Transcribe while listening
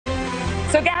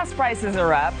So gas prices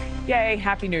are up. Yay,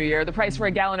 Happy New Year. The price for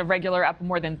a gallon of regular up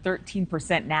more than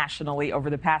 13% nationally over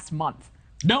the past month.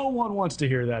 No one wants to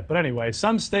hear that. But anyway,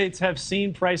 some states have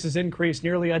seen prices increase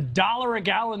nearly $1 a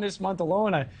gallon this month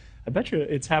alone. I bet you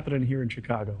it's happening here in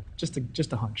Chicago. Just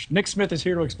a hunch. Nick Smith is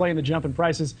here to explain the jump in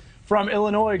prices from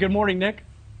Illinois. Good morning, Nick.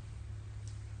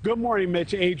 Good morning,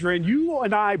 Mitch. Adrienne, you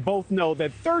and I both know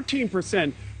that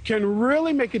 13% can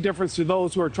really make a difference to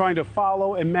those who are trying to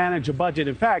follow and manage a budget.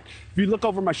 In fact, if you look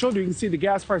over my shoulder, you can see the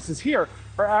gas prices here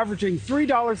are averaging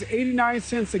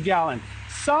 $3.89 a gallon.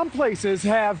 Some places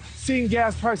have seen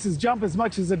gas prices jump as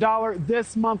much as $1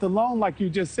 this month alone, like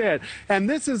you just said. And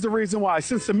this is the reason why.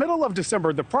 Since the middle of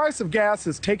December, the price of gas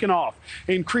has taken off,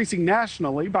 increasing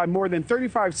nationally by more than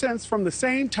 35 cents from the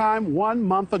same time 1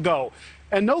 month ago.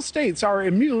 And no states are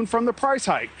immune from the price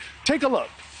hike. Take a look.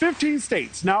 15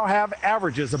 states now have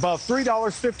averages above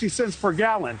 $3.50 per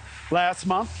gallon. Last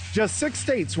month, just 6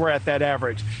 states were at that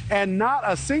average. And not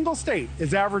a single state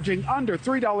is averaging under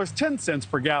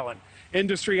 $3.10 per gallon.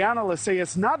 Industry analysts say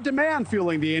it's not demand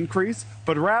fueling the increase,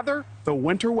 but rather the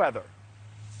winter weather.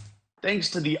 Thanks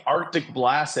to the Arctic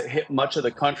blast that hit much of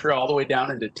the country all the way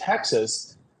down into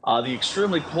Texas, the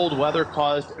extremely cold weather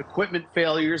caused equipment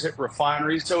failures at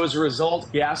refineries. So as a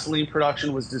result, gasoline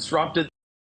production was disrupted.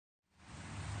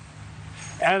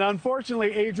 And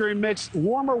unfortunately, Adrienne, Mitch,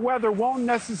 warmer weather won't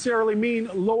necessarily mean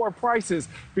lower prices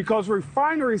because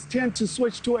refineries tend to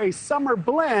switch to a summer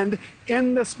blend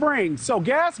in the spring. So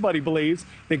GasBuddy believes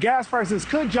the gas prices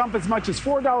could jump as much as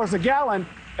 $4 a gallon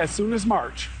as soon as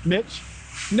March. Mitch?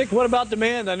 Nick, what about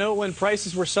demand? I know when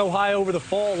prices were so high over the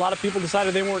fall, a lot of people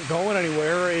decided they weren't going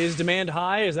anywhere. Is demand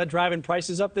high? Is that driving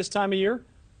prices up this time of year?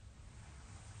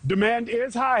 Demand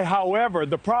is high. However,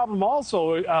 the problem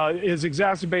also is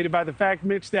exacerbated by the fact,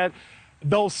 Mitch, that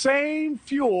those same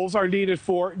fuels are needed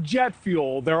for jet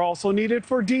fuel. They're also needed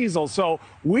for diesel. So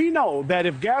we know that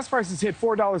if gas prices hit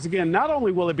 $4 again, not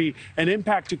only will it be an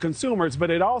impact to consumers, but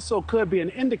it also could be an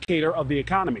indicator of the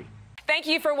economy. Thank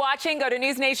you for watching. Go to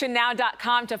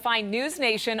newsnationnow.com to find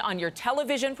NewsNation on your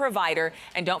television provider.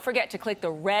 And don't forget to click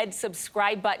the red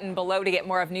subscribe button below to get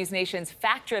more of NewsNation's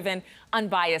fact-driven,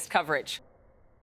 unbiased coverage.